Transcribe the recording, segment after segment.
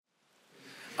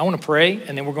I want to pray,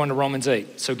 and then we're going to Romans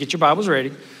 8. So get your Bibles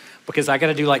ready, because I got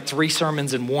to do like 3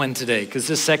 sermons in one today, because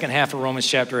this second half of Romans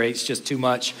chapter 8 is just too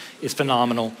much. It's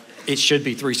phenomenal. It should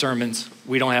be 3 sermons.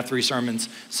 We don't have 3 sermons,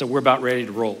 so we're about ready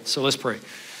to roll. So let's pray.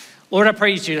 Lord, I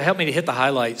pray you to help me to hit the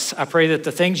highlights. I pray that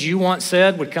the things you want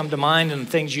said would come to mind, and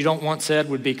the things you don't want said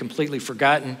would be completely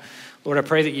forgotten. Lord, I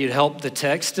pray that you'd help the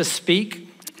text to speak.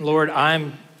 Lord,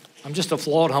 I'm just a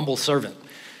flawed, humble servant,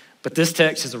 but this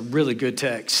text is a really good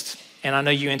text. And I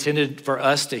know you intended for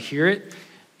us to hear it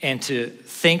and to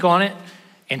think on it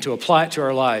and to apply it to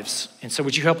our lives. And so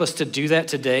would you help us to do that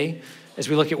today as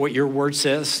we look at what your word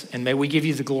says? And may we give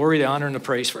you the glory, the honor, and the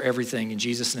praise for everything. In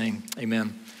Jesus' name,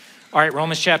 amen. All right,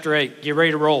 Romans chapter 8, get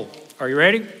ready to roll. Are you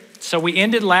ready? So we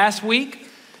ended last week.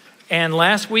 And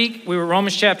last week we were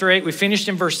Romans chapter 8. We finished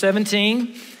in verse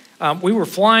 17. We were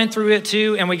flying through it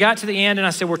too. And we got to the end and I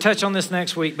said, we'll touch on this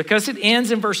next week, because it ends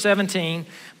in verse 17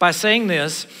 by saying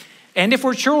this: and if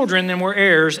we're children, then we're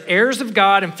heirs, heirs of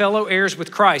God and fellow heirs with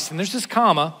Christ. And there's this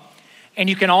comma, and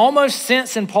you can almost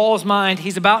sense in Paul's mind,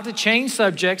 he's about to change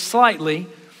subjects slightly,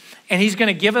 and he's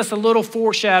gonna give us a little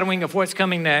foreshadowing of what's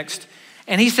coming next.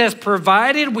 And he says,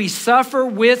 provided we suffer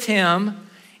with him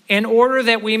in order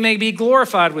that we may be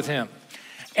glorified with him.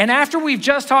 And after we've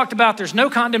just talked about there's no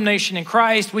condemnation in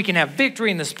Christ, we can have victory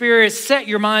in the Spirit, set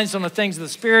your minds on the things of the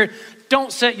Spirit,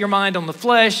 don't set your mind on the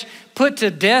flesh, put to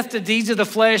death the deeds of the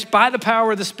flesh by the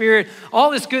power of the Spirit,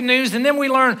 all this good news. And then we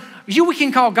learn, we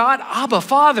can call God Abba,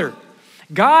 Father.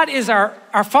 God is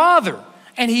our Father,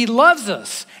 and he loves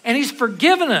us, and he's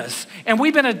forgiven us, and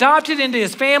we've been adopted into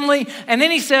his family. And then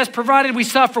he says, provided we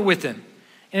suffer with him.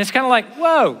 And it's kind of like,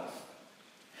 whoa,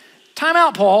 time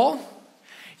out, Paul.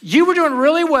 You were doing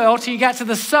really well till you got to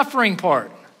the suffering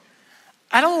part.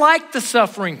 I don't like the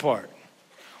suffering part.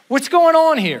 What's going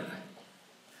on here?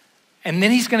 And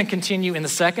then he's going to continue in the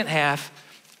second half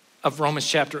of Romans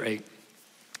chapter 8.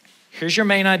 Here's your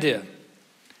main idea.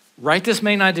 Write this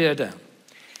main idea down.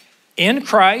 In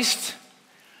Christ,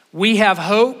 we have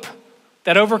hope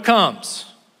that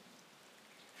overcomes.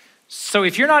 So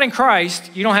if you're not in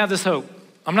Christ, you don't have this hope.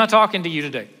 I'm not talking to you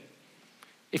today.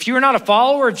 If you are not a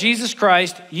follower of Jesus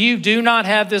Christ, you do not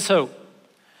have this hope.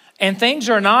 And things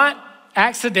are not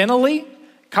accidentally,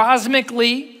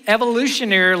 cosmically,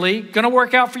 evolutionarily gonna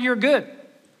work out for your good.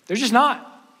 They're just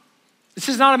not. This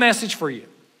is not a message for you.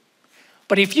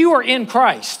 But if you are in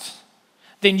Christ,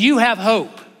 then you have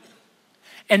hope.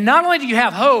 And not only do you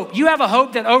have hope, you have a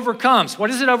hope that overcomes. What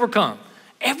does it overcome?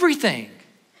 Everything,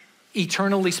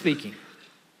 eternally speaking.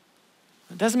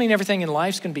 It doesn't mean everything in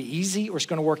life is going to be easy or it's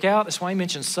going to work out. That's why he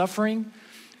mentions suffering.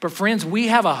 But friends, we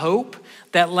have a hope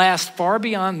that lasts far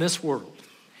beyond this world.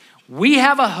 We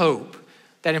have a hope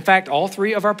that, in fact, all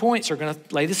 3 of our points are going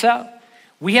to lay this out.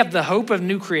 We have the hope of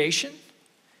new creation.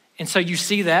 And so you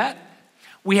see that.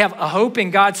 We have a hope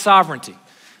in God's sovereignty.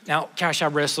 Now, gosh, I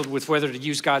wrestled with whether to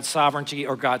use God's sovereignty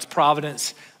or God's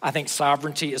providence. I think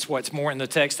sovereignty is what's more in the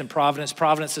text than providence.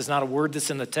 Providence is not a word that's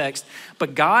in the text.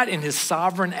 But God, in his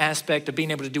sovereign aspect of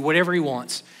being able to do whatever he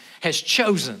wants, has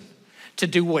chosen to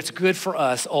do what's good for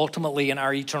us ultimately in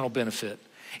our eternal benefit.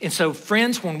 And so,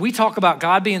 friends, when we talk about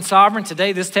God being sovereign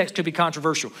today, this text could be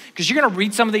controversial, because you're going to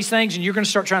read some of these things and you're going to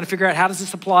start trying to figure out, how does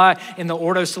this apply in the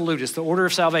Ordo Salutis, the order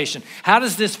of salvation? How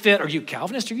does this fit? Are you a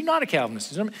Calvinist? Are you not a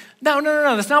Calvinist? No.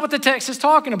 That's not what the text is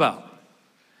talking about.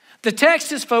 The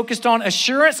text is focused on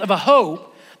assurance of a hope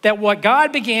that what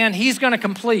God began, he's going to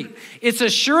complete. It's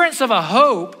assurance of a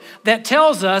hope that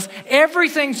tells us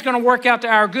everything's going to work out to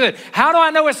our good. How do I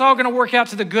know it's all going to work out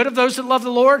to the good of those that love the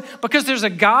Lord? Because there's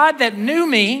a God that knew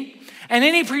me, and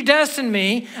then he predestined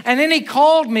me, and then he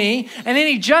called me, and then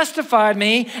he justified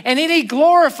me, and then he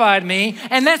glorified me,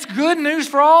 and that's good news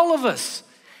for all of us.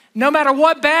 No matter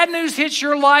what bad news hits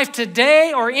your life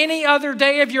today or any other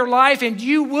day of your life, and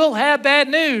you will have bad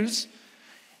news,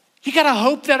 you got a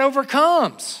hope that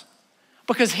overcomes,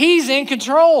 because he's in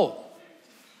control.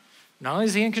 Not only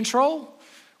is he in control,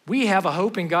 we have a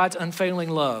hope in God's unfailing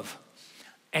love,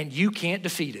 and you can't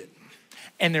defeat it.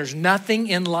 And there's nothing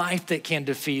in life that can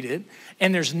defeat it,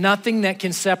 and there's nothing that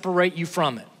can separate you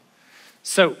from it.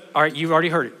 So, all right, you've already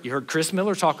heard it. You heard Chris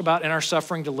Miller talk about in our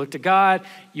suffering to look to God.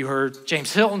 You heard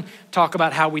James Hilton talk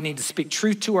about how we need to speak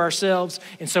truth to ourselves.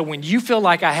 And so when you feel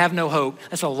like I have no hope,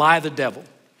 that's a lie of the devil.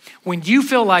 When you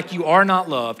feel like you are not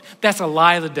loved, that's a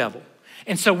lie of the devil.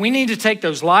 And so we need to take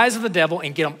those lies of the devil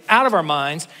and get them out of our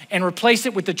minds and replace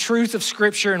it with the truth of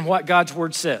Scripture and what God's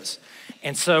word says.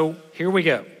 And so here we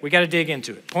go. We got to dig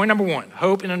into it. Point number 1,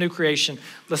 hope in a new creation.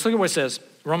 Let's look at what it says.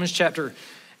 Romans chapter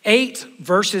 8,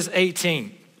 verses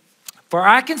 18. For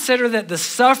I consider that the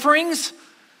sufferings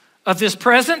of this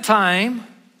present time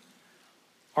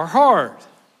are hard.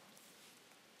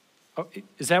 Oh,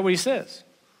 is that what he says?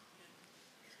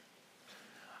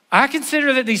 I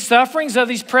consider that these sufferings of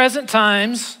these present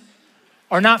times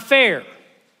are not fair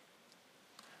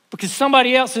because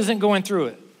somebody else isn't going through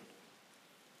it.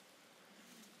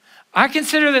 I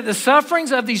consider that the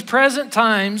sufferings of these present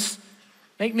times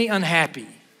make me unhappy.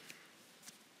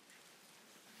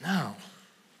 No.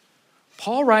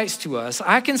 Paul writes to us,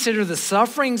 I consider the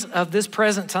sufferings of this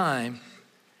present time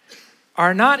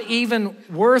are not even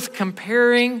worth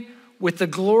comparing with the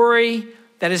glory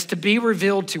that is to be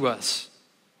revealed to us.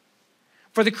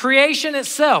 For the creation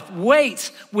itself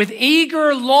waits with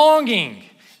eager longing.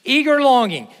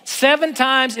 7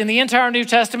 times in the entire New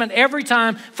Testament, every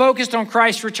time focused on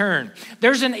Christ's return.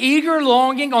 There's an eager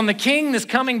longing on the king that's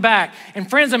coming back. And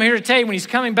friends, I'm here to tell you, when he's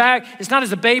coming back, it's not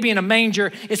as a baby in a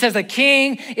manger. It says a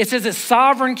king, it says a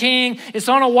sovereign king, it's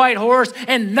on a white horse,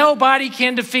 and nobody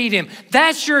can defeat him.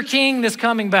 That's your king that's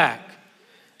coming back.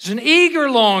 There's an eager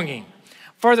longing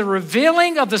for the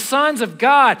revealing of the sons of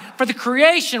God, for the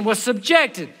creation was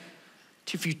subjected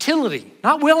to futility,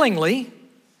 not willingly,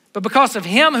 but because of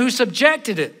him who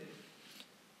subjected it,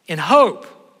 in hope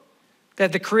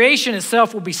that the creation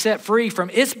itself will be set free from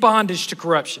its bondage to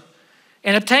corruption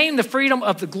and obtain the freedom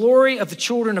of the glory of the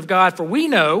children of God. For we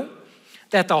know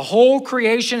that the whole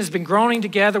creation has been groaning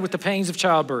together with the pains of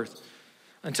childbirth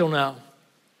until now.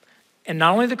 And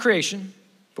not only the creation,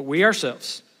 but we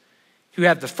ourselves, who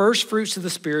have the first fruits of the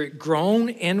Spirit, groan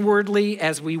inwardly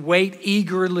as we wait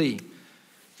eagerly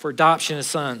for adoption as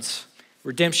sons,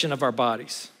 redemption of our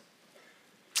bodies.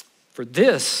 For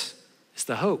this is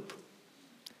the hope.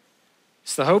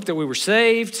 It's the hope that we were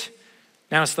saved.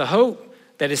 Now it's the hope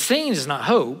that is seen is not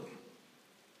hope.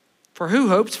 For who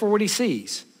hopes for what he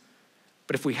sees?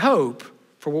 But if we hope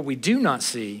for what we do not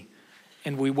see,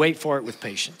 and we wait for it with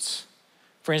patience.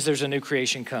 Friends, there's a new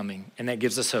creation coming, and that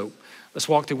gives us hope. Let's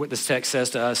walk through what this text says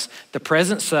to us. The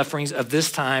present sufferings of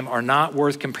this time are not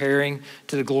worth comparing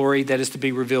to the glory that is to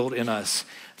be revealed in us.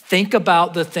 Think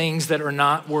about the things that are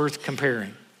not worth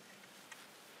comparing.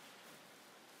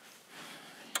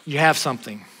 You have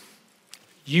something.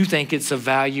 You think it's of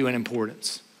value and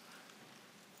importance.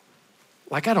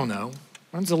 Like, I don't know,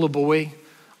 when I was a little boy,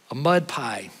 a mud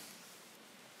pie.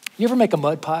 You ever make a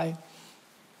mud pie?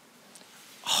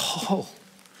 Oh,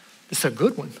 it's a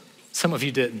good one. Some of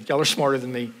you didn't. Y'all are smarter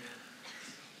than me.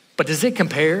 But does it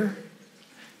compare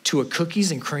to a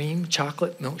cookies and cream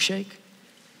chocolate milkshake?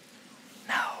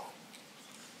 No.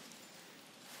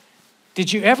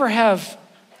 Did you ever have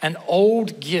an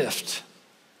old gift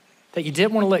that you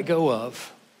didn't want to let go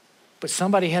of, but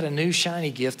somebody had a new shiny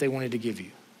gift they wanted to give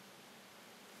you?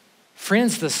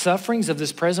 Friends, the sufferings of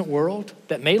this present world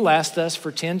that may last us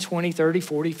for 10, 20, 30,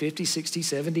 40, 50, 60,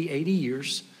 70, 80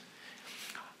 years,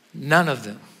 none of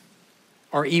them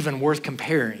are even worth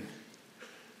comparing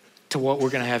to what we're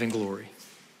going to have in glory.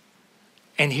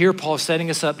 And here Paul's setting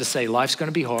us up to say life's going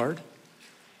to be hard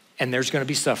and there's going to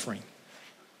be suffering.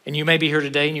 And you may be here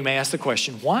today and you may ask the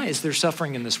question, why is there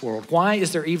suffering in this world? Why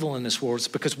is there evil in this world? It's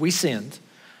because we sinned.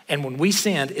 And when we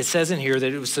sinned, it says in here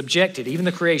that it was subjected, even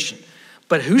the creation.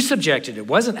 But who subjected it? It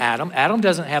wasn't Adam. Adam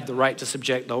doesn't have the right to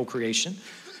subject the whole creation.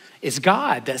 It's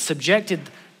God that subjected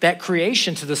that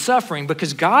creation to the suffering,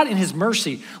 because God in his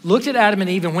mercy looked at Adam and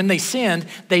Eve, and when they sinned,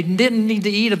 they didn't need to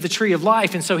eat of the tree of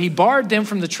life. And so he barred them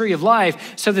from the tree of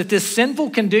life so that this sinful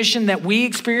condition that we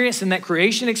experience and that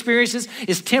creation experiences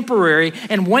is temporary.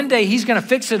 And one day he's going to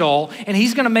fix it all and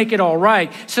he's going to make it all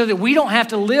right so that we don't have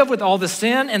to live with all the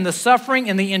sin and the suffering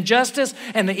and the injustice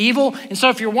and the evil. And so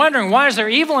if you're wondering, why is there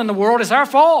evil in the world? It's our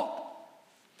fault.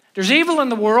 There's evil in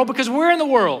the world because we're in the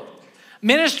world.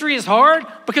 Ministry is hard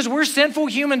because we're sinful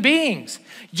human beings.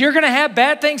 You're going to have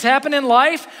bad things happen in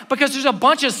life because there's a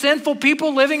bunch of sinful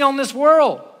people living on this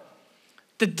world.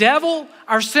 The devil,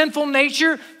 our sinful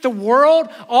nature, the world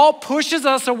all pushes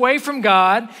us away from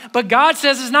God, but God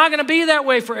says it's not going to be that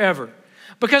way forever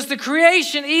because the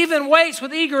creation even waits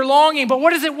with eager longing. But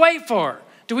what does it wait for?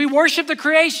 Do we worship the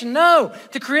creation? No,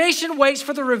 the creation waits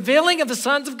for the revealing of the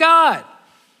sons of God.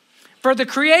 For the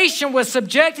creation was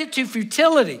subjected to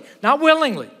futility, not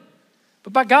willingly,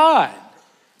 but by God,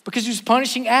 because he was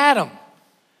punishing Adam.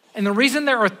 And the reason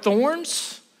there are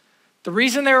thorns, the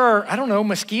reason there are,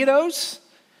 mosquitoes,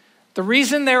 the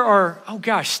reason there are,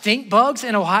 stink bugs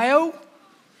in Ohio.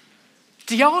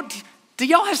 Do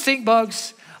y'all have stink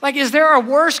bugs? Like, is there a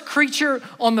worse creature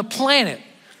on the planet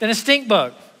than a stink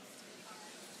bug?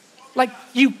 Like,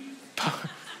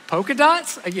 polka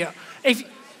dots? Yeah.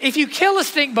 If you kill a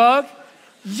stink bug,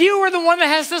 you are the one that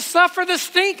has to suffer the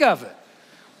stink of it.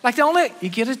 Like you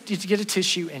get a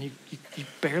tissue and you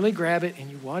barely grab it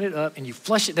and you wad it up and you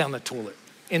flush it down the toilet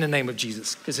in the name of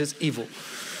Jesus because it's evil.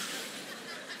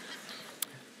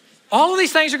 All of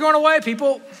these things are going away,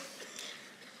 people.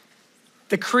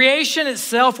 The creation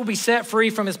itself will be set free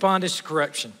from its bondage to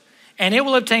corruption, and it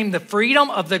will obtain the freedom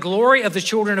of the glory of the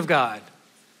children of God.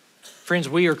 Friends,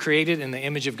 we are created in the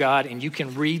image of God, and you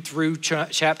can read through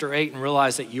chapter 8 and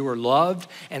realize that you are loved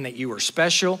and that you are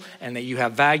special and that you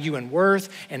have value and worth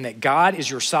and that God is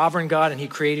your sovereign God and he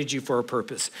created you for a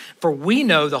purpose. For we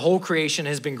know the whole creation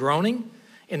has been groaning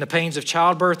in the pains of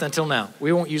childbirth until now.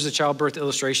 We won't use a childbirth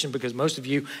illustration because most of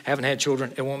you haven't had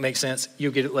children. It won't make sense.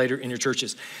 You'll get it later in your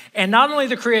churches. And not only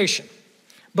the creation,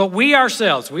 but we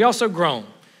ourselves, we also groan.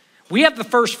 We have the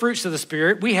first fruits of the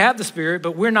Spirit. We have the Spirit,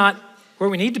 but we're not where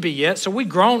we need to be yet. So we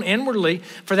groan inwardly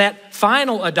for that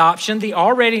final adoption, the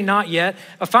already not yet,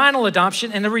 a final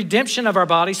adoption and the redemption of our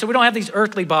bodies. So we don't have these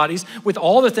earthly bodies with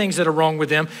all the things that are wrong with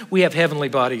them. We have heavenly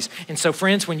bodies. And so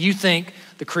friends, when you think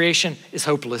the creation is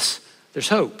hopeless, there's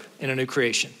hope in a new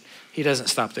creation. He doesn't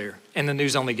stop there. And the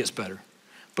news only gets better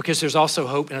because there's also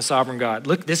hope in a sovereign God.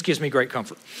 Look, this gives me great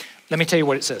comfort. Let me tell you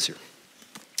what it says here.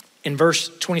 In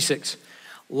verse 26,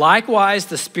 likewise,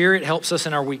 the Spirit helps us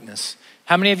in our weakness.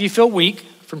 How many of you feel weak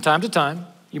from time to time?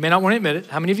 You may not want to admit it.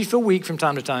 How many of you feel weak from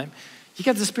time to time? You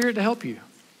got the Spirit to help you.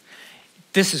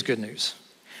 This is good news.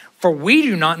 For we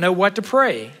do not know what to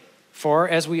pray for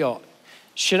as we ought.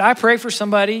 Should I pray for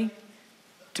somebody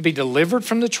to be delivered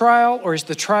from the trial, or is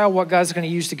the trial what God's going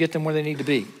to use to get them where they need to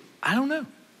be? I don't know,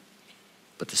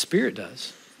 but the Spirit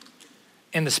does.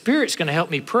 And the Spirit's going to help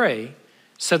me pray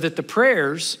so that the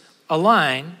prayers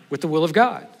align with the will of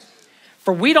God.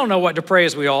 For we don't know what to pray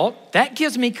as we ought. That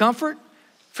gives me comfort.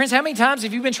 Friends, how many times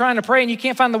have you been trying to pray and you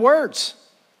can't find the words?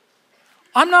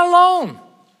 I'm not alone.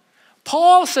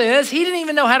 Paul says he didn't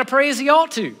even know how to pray as he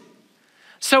ought to.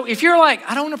 So if you're like,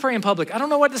 I don't want to pray in public, I don't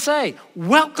know what to say,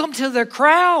 welcome to the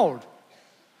crowd.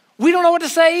 We don't know what to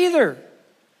say either.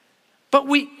 But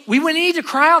we need to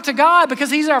cry out to God because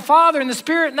he's our Father and the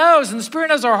Spirit knows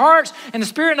our hearts and the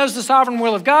Spirit knows the sovereign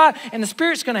will of God and the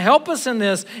Spirit's going to help us in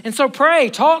this. And so pray,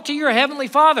 talk to your Heavenly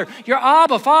Father, your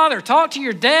Abba Father, talk to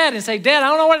your dad and say, Dad, I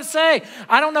don't know what to say.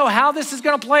 I don't know how this is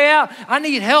going to play out. I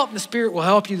need help. And the Spirit will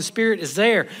help you. The Spirit is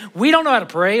there. We don't know how to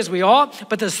pray as we ought,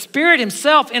 but the Spirit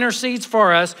himself intercedes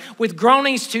for us with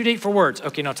groanings too deep for words.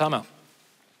 Okay, now time out.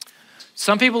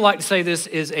 Some people like to say this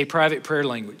is a private prayer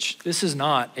language. This is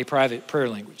not a private prayer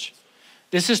language.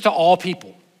 This is to all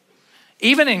people.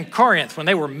 Even in Corinth, when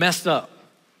they were messed up,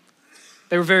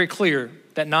 they were very clear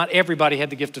that not everybody had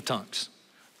the gift of tongues.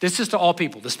 This is to all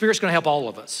people. The Spirit's going to help all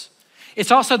of us. It's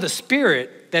also the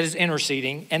Spirit that is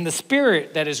interceding and the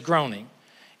Spirit that is groaning.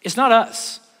 It's not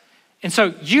us. And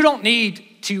so you don't need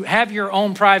to have your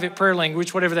own private prayer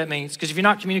language, whatever that means, because if you're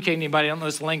not communicating to anybody, I don't know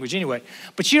this language anyway.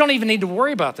 But you don't even need to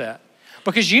worry about that.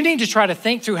 Because you need to try to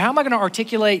think through, how am I going to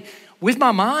articulate with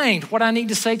my mind what I need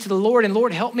to say to the Lord? And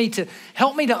Lord, help me to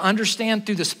understand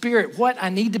through the Spirit what I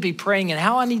need to be praying and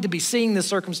how I need to be seeing the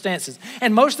circumstances.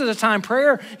 And most of the time,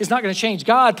 prayer is not going to change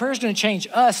God. Prayer is going to change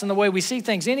us and the way we see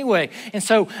things anyway. And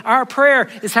so our prayer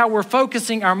is how we're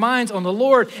focusing our minds on the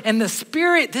Lord. And the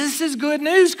Spirit, this is good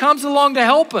news, comes along to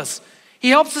help us. He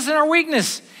helps us in our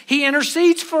weakness. He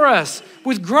intercedes for us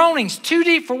with groanings too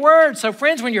deep for words. So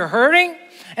friends, when you're hurting,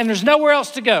 and there's nowhere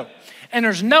else to go, and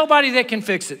there's nobody that can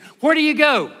fix it, where do you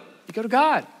go? You go to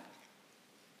God.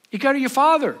 You go to your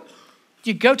Father.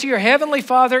 You go to your Heavenly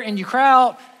Father and you cry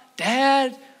out,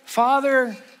 Dad,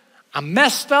 Father, I'm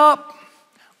messed up,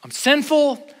 I'm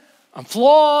sinful, I'm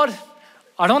flawed,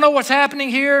 I don't know what's happening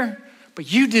here,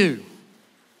 but you do.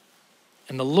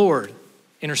 And the Lord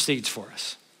intercedes for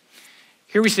us.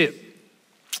 Here we see it.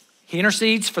 He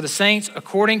intercedes for the saints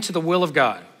according to the will of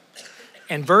God.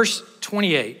 And verse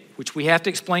 28, which we have to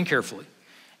explain carefully.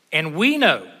 And we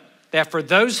know that for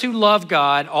those who love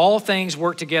God, all things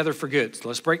work together for good. So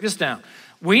let's break this down.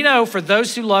 We know for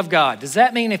those who love God. Does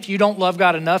that mean if you don't love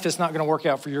God enough, it's not going to work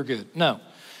out for your good? No.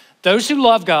 Those who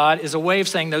love God is a way of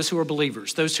saying those who are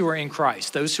believers, those who are in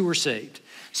Christ, those who are saved.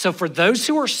 So for those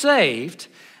who are saved,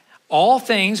 all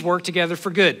things work together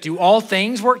for good. Do all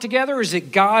things work together, or is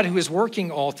it God who is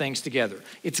working all things together?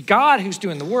 It's God who's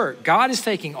doing the work. God is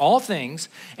taking all things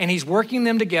and he's working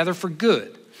them together for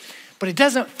good. But it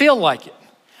doesn't feel like it.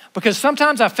 Because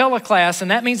sometimes I fail a class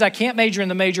and that means I can't major in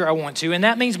the major I want to, and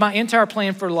that means my entire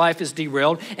plan for life is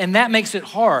derailed, and that makes it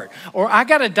hard. Or I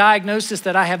got a diagnosis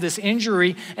that I have this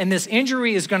injury, and this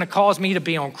injury is gonna cause me to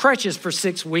be on crutches for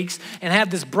 6 weeks and have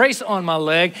this brace on my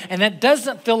leg, and that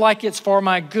doesn't feel like it's for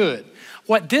my good.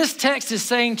 What this text is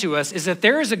saying to us is that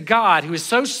there is a God who is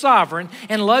so sovereign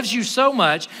and loves you so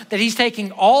much that he's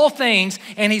taking all things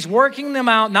and he's working them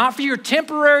out, not for your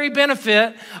temporary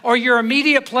benefit or your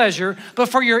immediate pleasure, but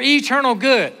for your eternal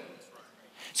good.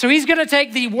 So he's gonna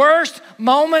take the worst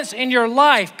moments in your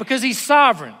life because he's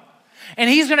sovereign. And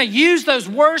he's gonna use those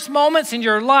worst moments in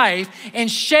your life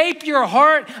and shape your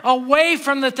heart away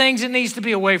from the things it needs to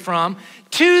be away from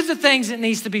to the things it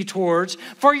needs to be towards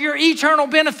for your eternal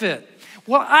benefit.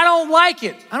 Well, I don't like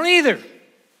it. I don't either.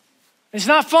 It's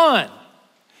not fun.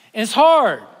 And it's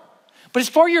hard. But it's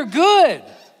for your good.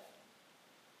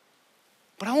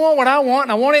 But I want what I want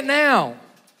and I want it now.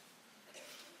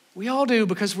 We all do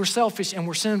because we're selfish and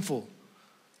we're sinful.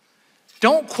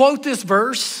 Don't quote this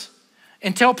verse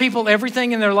and tell people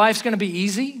everything in their life's gonna be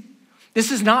easy.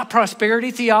 This is not prosperity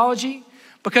theology,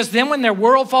 because then when their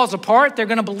world falls apart, they're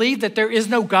gonna believe that there is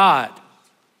no God.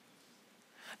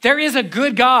 There is a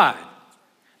good God.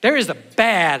 There is a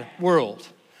bad world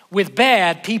with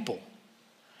bad people.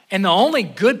 And the only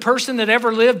good person that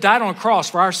ever lived died on a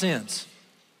cross for our sins.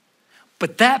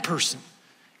 But that person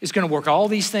is gonna work all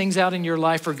these things out in your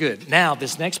life for good. Now,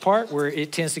 this next part where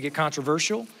it tends to get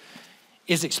controversial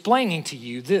is explaining to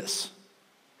you this.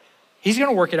 He's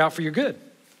gonna work it out for your good.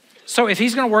 So if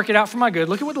he's gonna work it out for my good,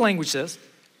 look at what the language says.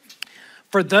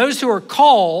 For those who are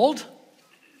called,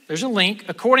 there's a link,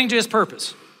 according to his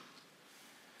purpose.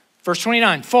 Verse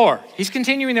 29, he's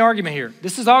continuing the argument here.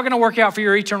 This is all gonna work out for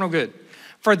your eternal good.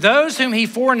 For those whom he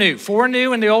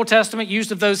foreknew in the Old Testament,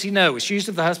 used of those he knows. It's used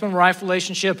of the husband and wife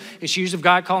relationship. It's used of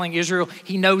God calling Israel.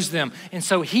 He knows them. And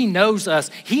so he knows us.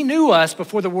 He knew us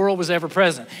before the world was ever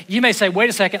present. You may say, wait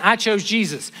a second, I chose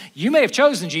Jesus. You may have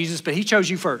chosen Jesus, but he chose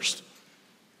you first.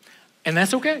 And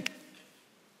that's okay.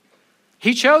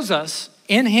 He chose us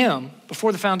in him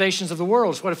before the foundations of the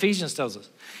world, is what Ephesians tells us.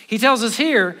 He tells us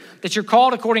here that you're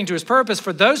called according to his purpose.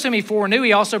 For those whom he foreknew,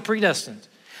 he also predestined.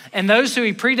 And those who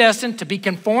he predestined to be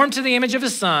conformed to the image of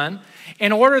his son,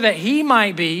 in order that he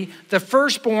might be the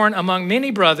firstborn among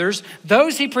many brothers.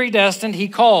 Those he predestined, he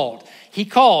called. He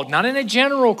called, not in a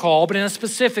general call, but in a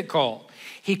specific call.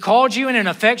 He called you in an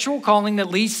effectual calling that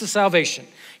leads to salvation.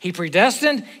 He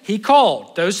predestined, he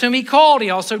called. Those whom he called,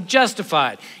 he also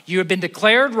justified. You have been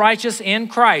declared righteous in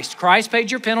Christ. Christ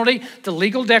paid your penalty. The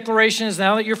legal declaration is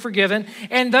now that you're forgiven.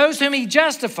 And those whom he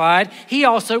justified, he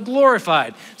also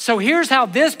glorified. So here's how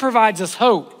this provides us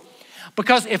hope.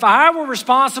 Because if I were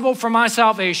responsible for my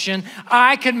salvation,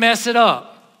 I could mess it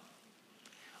up.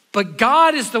 But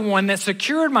God is the one that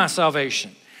secured my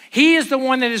salvation. He is the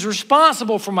one that is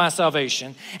responsible for my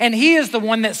salvation, and he is the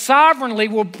one that sovereignly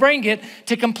will bring it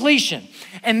to completion.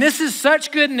 And this is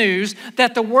such good news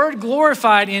that the word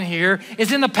glorified in here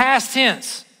is in the past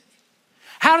tense.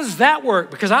 How does that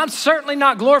work? Because I'm certainly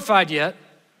not glorified yet.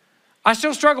 I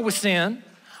still struggle with sin.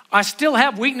 I still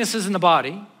have weaknesses in the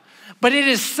body, but it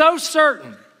is so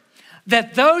certain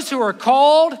that those who are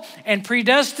called and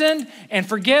predestined and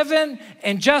forgiven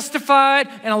and justified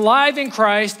and alive in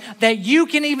Christ, that you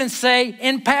can even say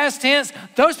in past tense,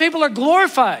 those people are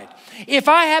glorified. If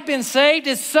I have been saved,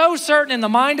 it's so certain in the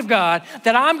mind of God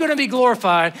that I'm gonna be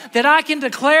glorified that I can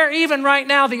declare even right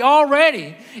now the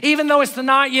already, even though it's the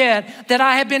not yet, that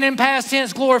I have been in past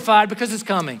tense glorified because it's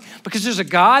coming. Because there's a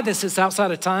God that sits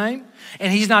outside of time,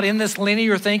 and he's not in this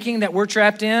linear thinking that we're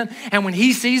trapped in. And when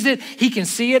he sees it, he can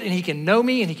see it and he can know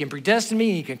me and he can predestine me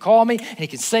and he can call me and he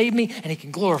can save me and he can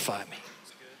glorify me.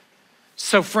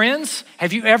 So friends,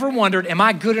 have you ever wondered, am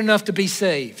I good enough to be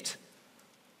saved?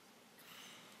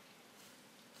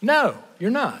 No,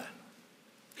 you're not.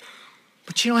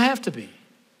 But you don't have to be.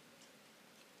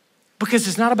 Because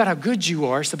it's not about how good you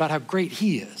are, it's about how great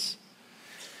he is.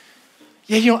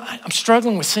 Yeah, I'm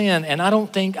struggling with sin and I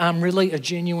don't think I'm really a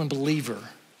genuine believer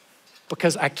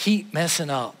because I keep messing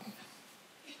up.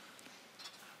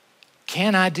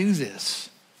 Can I do this?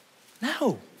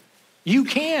 No, you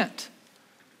can't.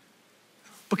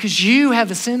 Because you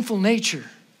have a sinful nature.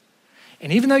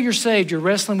 And even though you're saved, you're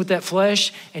wrestling with that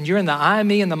flesh and you're in the I,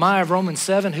 me, and the my of Romans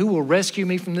 7. Who will rescue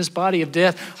me from this body of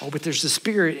death? Oh, but there's the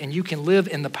Spirit and you can live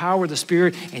in the power of the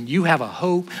Spirit and you have a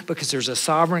hope because there's a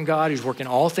sovereign God who's working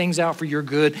all things out for your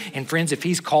good. And friends, if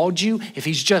he's called you, if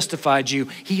he's justified you,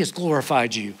 he has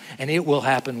glorified you and it will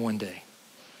happen one day.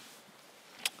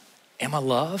 Am I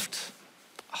loved?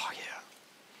 Oh yeah.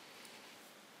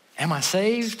 Am I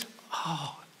saved?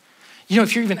 Oh.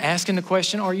 If you're even asking the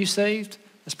question, are you saved?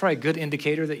 That's probably a good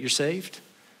indicator that you're saved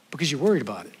because you're worried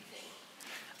about it.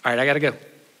 All right, I gotta go.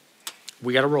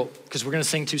 We gotta roll because we're gonna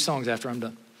sing 2 songs after I'm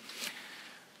done.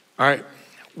 All right,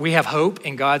 we have hope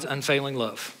in God's unfailing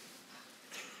love.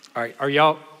 All right, are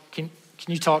y'all, can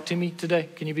you talk to me today?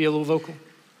 Can you be a little vocal?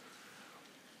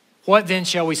 What then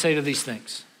shall we say to these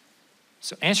things?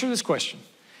 So answer this question.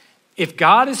 If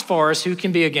God is for us, who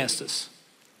can be against us?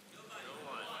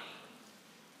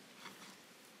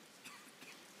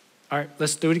 All right,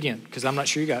 let's do it again because I'm not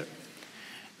sure you got it.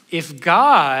 If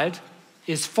God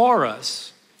is for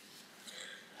us,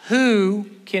 who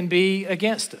can be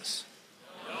against us?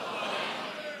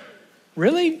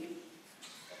 Really?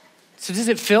 So does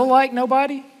it feel like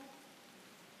nobody?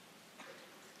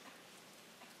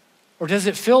 Or does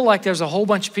it feel like there's a whole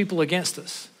bunch of people against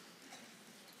us?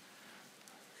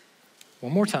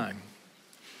 One more time.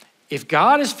 If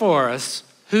God is for us,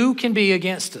 who can be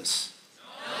against us?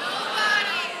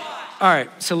 Nobody. All right,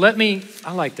 so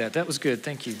I like that. That was good,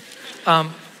 thank you.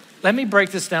 Let me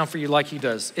break this down for you like he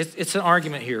does. It's an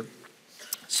argument here.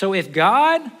 So if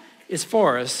God is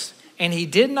for us, and he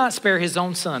did not spare his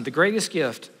own son, the greatest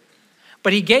gift,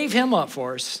 but he gave him up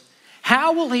for us,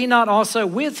 how will he not also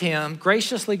with him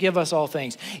graciously give us all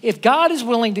things? If God is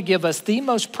willing to give us the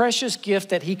most precious gift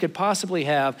that he could possibly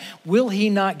have, will he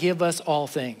not give us all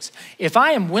things? If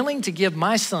I am willing to give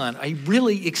my son a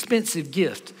really expensive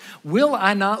gift, will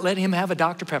I not let him have a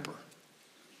Dr. Pepper?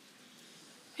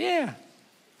 Yeah,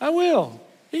 I will.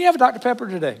 You can have a Dr. Pepper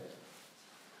today.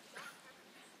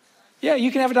 Yeah,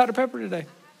 you can have a Dr. Pepper today.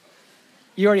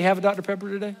 You already have a Dr. Pepper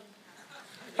today?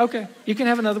 Okay, you can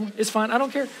have another one. It's fine, I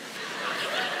don't care.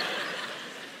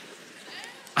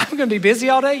 I'm gonna be busy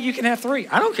all day. You can have 3.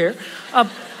 I don't care.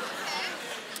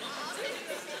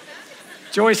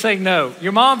 Joy's saying no.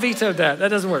 Your mom vetoed that. That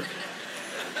doesn't work.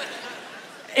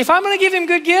 If I'm gonna give him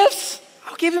good gifts,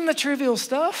 I'll give him the trivial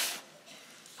stuff.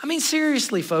 I mean,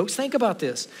 seriously, folks, think about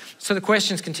this. So the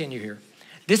questions continue here.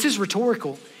 This is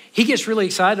rhetorical. He gets really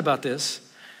excited about this.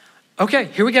 Okay,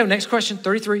 here we go. Next question,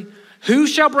 33. Who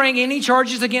shall bring any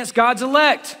charges against God's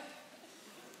elect?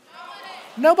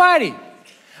 Nobody.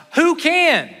 Who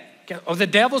can? Oh, the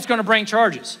devil's going to bring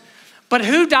charges. But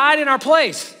who died in our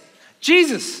place?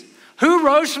 Jesus. Who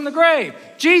rose from the grave?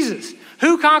 Jesus.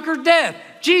 Who conquered death?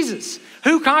 Jesus.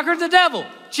 Who conquered the devil?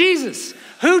 Jesus.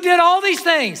 Who did all these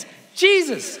things?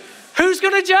 Jesus. Who's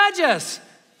going to judge us?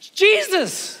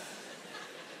 Jesus.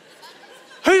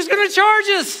 Who's going to charge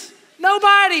us?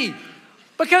 Nobody.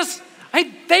 Because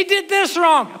hey, they did this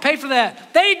wrong. I paid for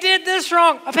that. They did this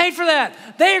wrong. I paid for that.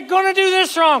 They're going to do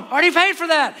this wrong. Already paid for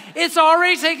that. It's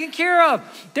already taken care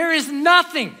of. There is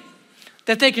nothing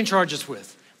that they can charge us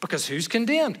with. Because who's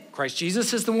condemned? Christ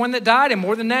Jesus is the one that died, and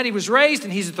more than that, he was raised,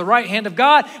 and he's at the right hand of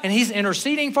God, and he's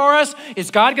interceding for us.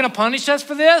 Is God going to punish us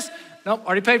for this? Nope,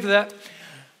 already paid for that.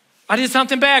 I did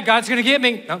something bad. God's going to get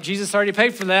me. Nope, Jesus already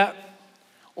paid for that.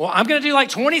 Well, I'm going to do like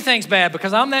 20 things bad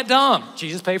because I'm that dumb.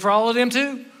 Jesus paid for all of them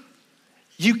too.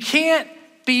 You can't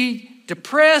be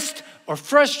depressed or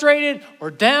frustrated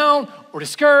or down or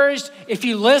discouraged if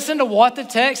you listen to what the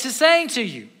text is saying to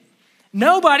you.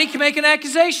 Nobody can make an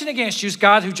accusation against you. It's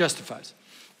God who justifies.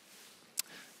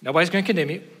 Nobody's going to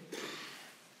condemn you.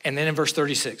 And then in verse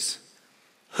 36,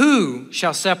 who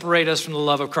shall separate us from the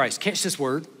love of Christ? Catch this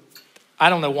word. I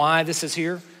don't know why this is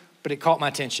here, but it caught my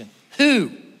attention.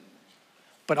 Who?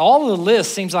 But all of the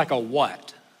list seems like a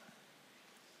what?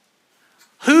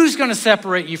 Who's going to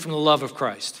separate you from the love of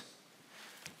Christ?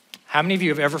 How many of you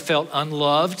have ever felt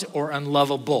unloved or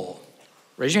unlovable?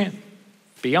 Raise your hand.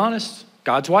 Be honest.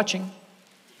 God's watching.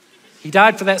 He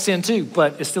died for that sin too,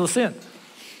 but it's still a sin.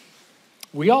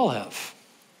 We all have.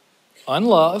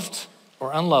 Unloved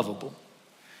or unlovable.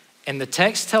 And the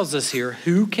text tells us here,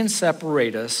 who can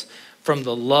separate us from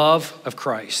the love of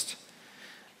Christ?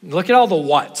 Look at all the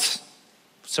whats.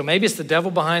 So maybe it's the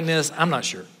devil behind this. I'm not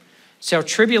sure. So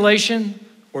tribulation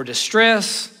or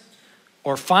distress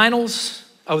or finals.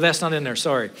 Oh, that's not in there,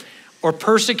 sorry. Or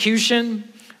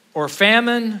persecution or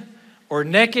famine or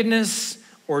nakedness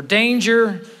or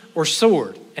danger or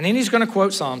sword. And then he's going to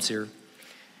quote Psalms here.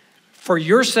 For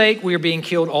your sake, we are being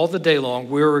killed all the day long.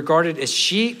 We are regarded as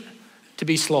sheep to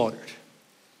be slaughtered.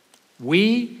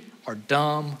 We are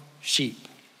dumb sheep.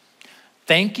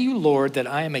 Thank you, Lord, that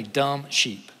I am a dumb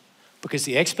sheep, because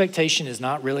the expectation is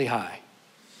not really high.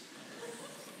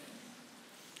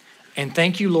 And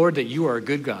thank you, Lord, that you are a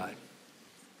good God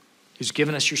who's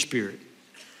given us your spirit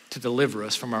to deliver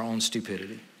us from our own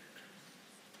stupidity.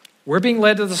 We're being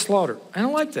led to the slaughter. I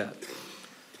don't like that.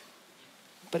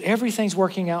 But everything's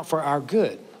working out for our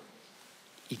good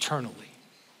eternally.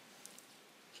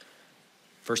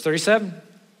 Verse 37,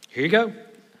 here you go.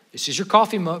 This is your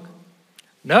coffee mug.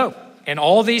 No, in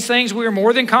all these things we are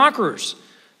more than conquerors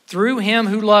through him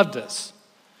who loved us.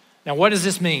 Now, what does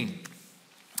this mean?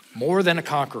 More than a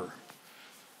conqueror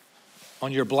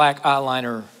on your black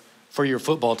eyeliner for your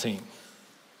football team.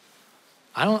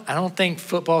 I don't think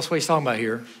football's what he's talking about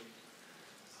here.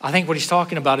 I think what he's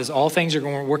talking about is all things are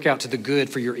going to work out to the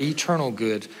good for your eternal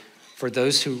good for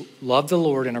those who love the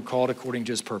Lord and are called according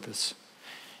to his purpose.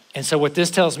 And so what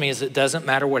this tells me is it doesn't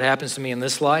matter what happens to me in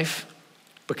this life,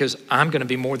 because I'm going to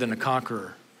be more than a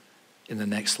conqueror in the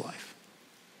next life.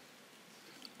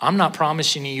 I'm not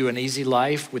promising you an easy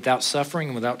life without suffering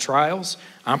and without trials.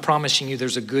 I'm promising you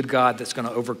there's a good God that's going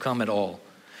to overcome it all.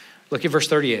 Look at verse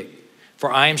 38.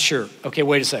 For I am sure. Okay,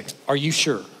 wait a second. Are you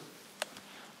sure?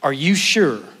 Are you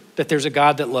sure that there's a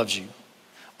God that loves you?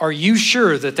 Are you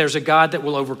sure that there's a God that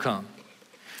will overcome?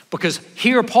 Because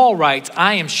here Paul writes,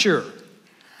 I am sure.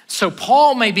 So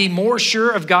Paul may be more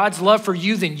sure of God's love for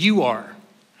you than you are.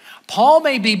 Paul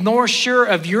may be more sure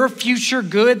of your future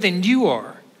good than you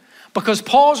are. Because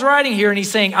Paul's writing here and he's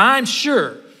saying, I'm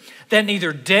sure that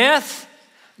neither death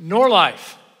nor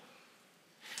life,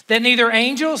 that neither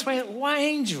angels, why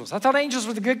angels? I thought angels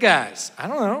were the good guys. I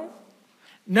don't know.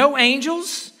 No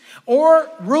angels or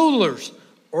rulers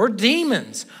or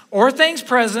demons or things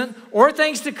present or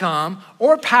things to come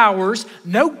or powers,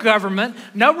 no government,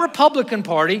 no Republican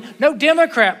Party, no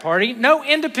Democrat Party, no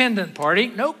independent party,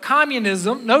 no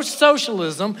communism, no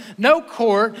socialism, no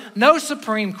court, no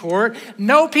Supreme Court,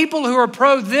 no people who are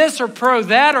pro this or pro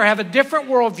that or have a different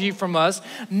worldview from us.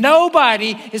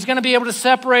 Nobody is going to be able to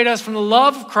separate us from the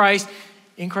love of Christ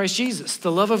in Christ Jesus.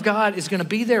 The love of God is going to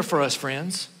be there for us,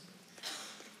 friends.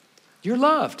 You're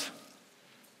loved.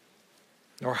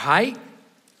 Nor height,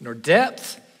 nor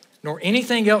depth, nor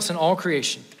anything else in all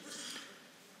creation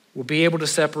will be able to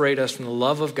separate us from the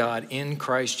love of God in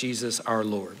Christ Jesus our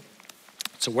Lord.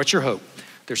 So what's your hope?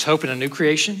 There's hope in a new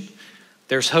creation.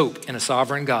 There's hope in a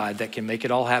sovereign God that can make it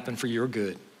all happen for your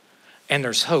good. And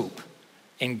there's hope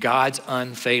in God's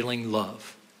unfailing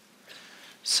love.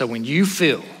 So when you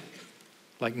feel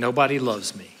like nobody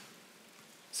loves me,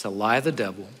 it's a lie of the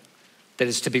devil that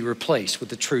is to be replaced with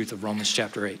the truth of Romans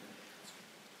chapter 8.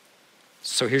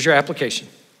 So here's your application.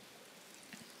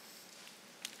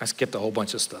 I skipped a whole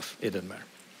bunch of stuff. It doesn't matter.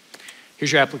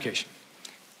 Here's your application.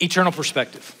 Eternal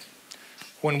perspective.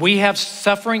 When we have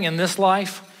suffering in this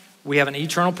life, we have an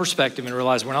eternal perspective and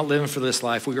realize we're not living for this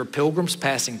life. We are pilgrims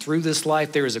passing through this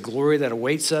life. There is a glory that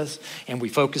awaits us, and we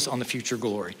focus on the future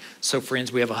glory. So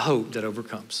friends, we have a hope that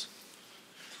overcomes.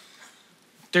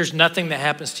 There's nothing that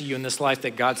happens to you in this life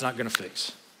that God's not going to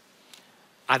fix.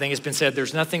 I think it's been said,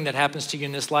 there's nothing that happens to you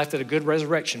in this life that a good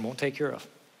resurrection won't take care of.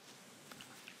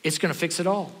 It's going to fix it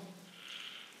all.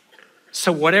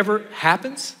 So whatever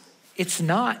happens, it's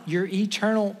not your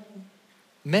eternal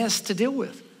mess to deal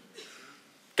with.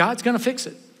 God's going to fix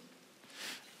it.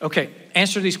 Okay,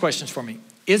 answer these questions for me.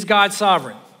 Is God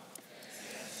sovereign?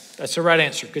 Yes. That's the right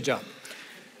answer. Good job.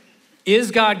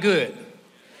 Is God good?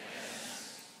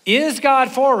 Yes. Is God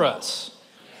for us?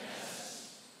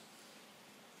 Yes.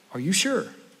 Are you sure?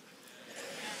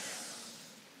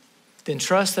 Then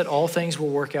trust that all things will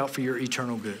work out for your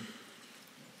eternal good.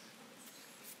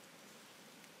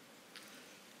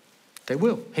 They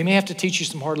will. He may have to teach you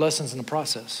some hard lessons in the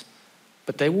process,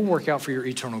 but they will work out for your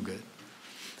eternal good.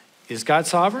 Is God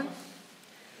sovereign?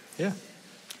 Yeah.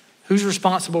 Who's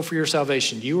responsible for your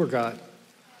salvation, you or God?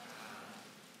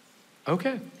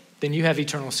 Okay, then you have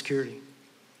eternal security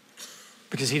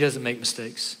because he doesn't make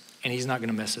mistakes and he's not going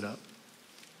to mess it up.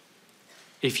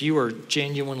 If you are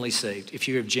genuinely saved, if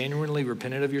you have genuinely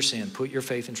repented of your sin, put your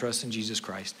faith and trust in Jesus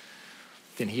Christ,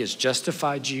 then he has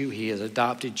justified you, he has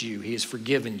adopted you, he has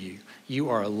forgiven you. You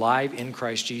are alive in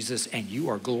Christ Jesus and you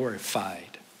are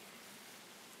glorified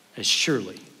as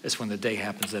surely as when the day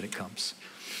happens that it comes.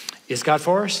 Is God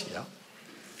for us? Yeah.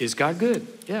 Is God good?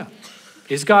 Yeah.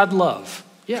 Is God love?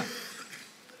 Yeah.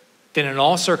 Then in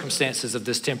all circumstances of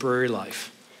this temporary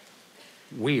life,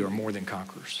 we are more than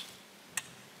conquerors.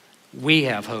 We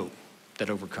have hope that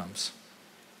overcomes.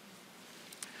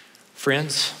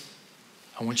 Friends,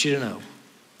 I want you to know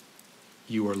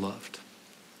you are loved.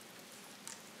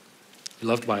 You're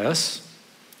loved by us,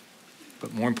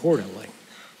 but more importantly,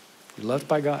 you're loved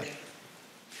by God.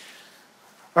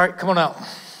 All right, come on out.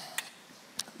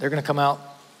 They're going to come out.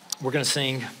 We're going to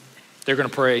sing. They're going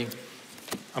to pray.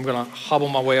 I'm going to hobble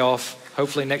my way off.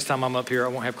 Hopefully next time I'm up here, I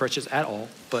won't have crutches at all,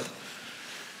 but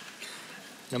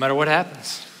no matter what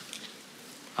happens,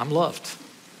 I'm loved.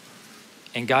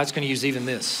 And God's going to use even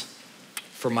this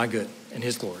for my good and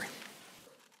his glory.